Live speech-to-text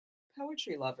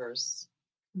Poetry lovers,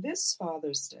 this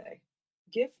Father's Day,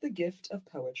 give the gift of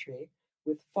poetry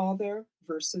with Father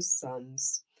versus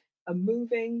Sons, a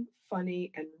moving,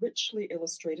 funny, and richly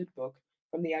illustrated book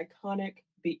from the iconic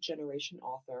Beat Generation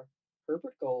author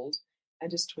Herbert Gold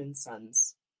and his twin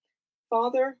sons.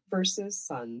 Father versus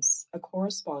Sons, a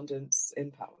correspondence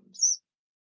in poems.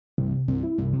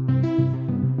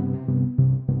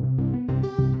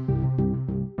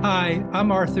 Hi,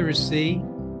 I'm Arthur C.,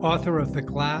 author of The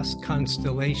Glass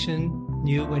Constellation,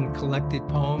 New and Collected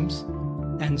Poems,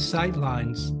 and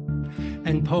Sightlines,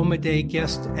 and Poem a Day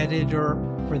guest editor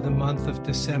for the month of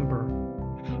December.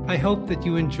 I hope that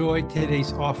you enjoyed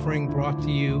today's offering brought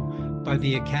to you by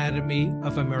the Academy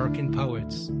of American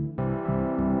Poets.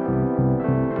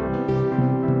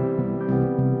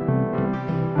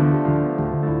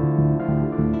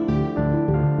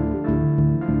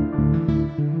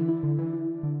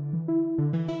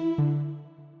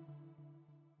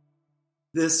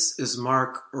 This is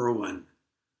Mark Irwin,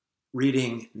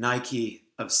 reading Nike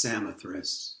of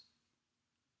Samothrace.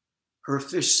 Her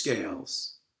fish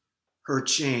scales, her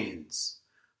chains,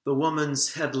 the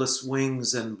woman's headless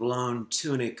wings and blown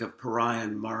tunic of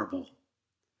Parian marble,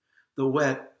 the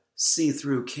wet,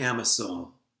 see-through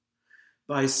camisole.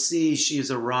 By sea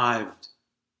she's arrived,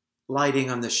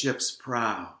 lighting on the ship's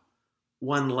prow,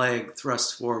 one leg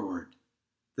thrust forward,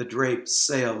 the draped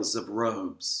sails of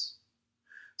robes.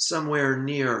 Somewhere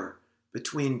near,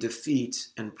 between defeat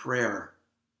and prayer,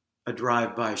 a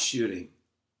drive-by shooting.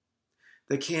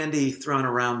 The candy thrown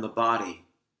around the body,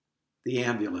 the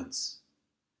ambulance.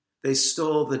 They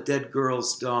stole the dead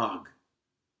girl's dog,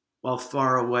 while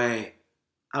far away,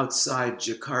 outside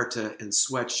Jakarta in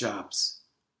sweatshops,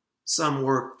 some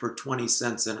work for 20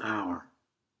 cents an hour.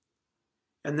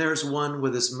 And there's one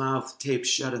with his mouth taped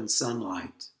shut in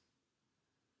sunlight.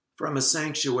 From a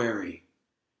sanctuary,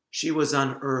 she was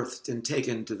unearthed and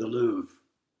taken to the Louvre,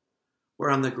 where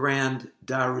on the grand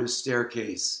Daru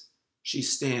staircase she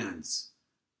stands,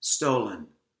 stolen,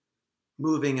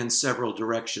 moving in several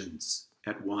directions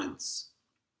at once.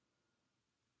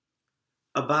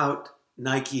 About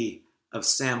Nike of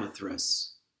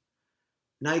Samothrace.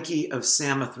 Nike of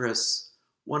Samothrace,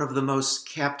 one of the most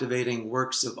captivating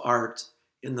works of art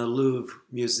in the Louvre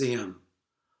Museum,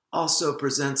 also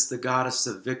presents the goddess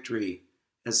of victory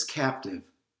as captive,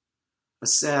 a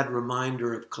sad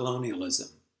reminder of colonialism.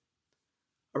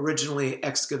 Originally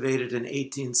excavated in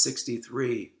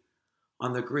 1863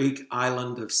 on the Greek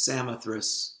island of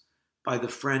Samothrace by the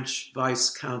French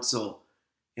vice consul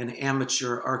and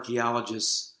amateur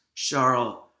archaeologist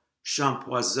Charles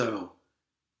Champoiseau,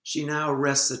 she now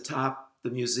rests atop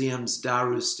the museum's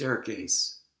Daru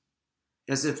staircase,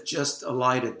 as if just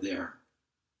alighted there,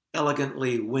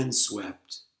 elegantly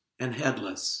windswept and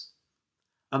headless,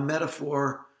 a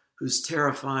metaphor whose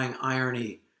terrifying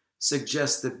irony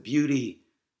suggests that beauty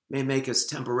may make us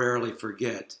temporarily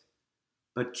forget,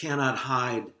 but cannot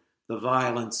hide the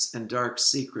violence and dark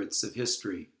secrets of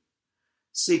history.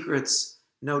 Secrets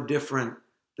no different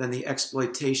than the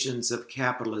exploitations of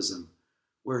capitalism,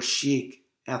 where chic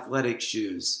athletic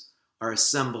shoes are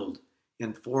assembled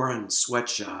in foreign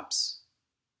sweatshops.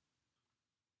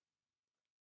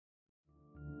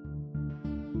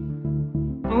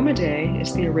 Poem a Day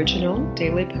is the original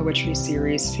daily poetry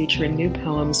series featuring new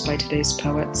poems by today's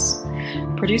poets.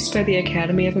 Produced by the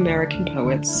Academy of American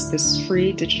Poets, this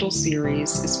free digital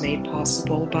series is made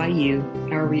possible by you,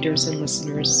 our readers and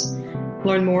listeners.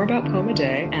 Learn more about Poem a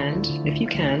Day and, if you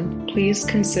can, please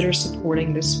consider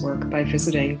supporting this work by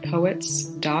visiting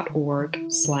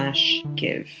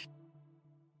poets.org/give.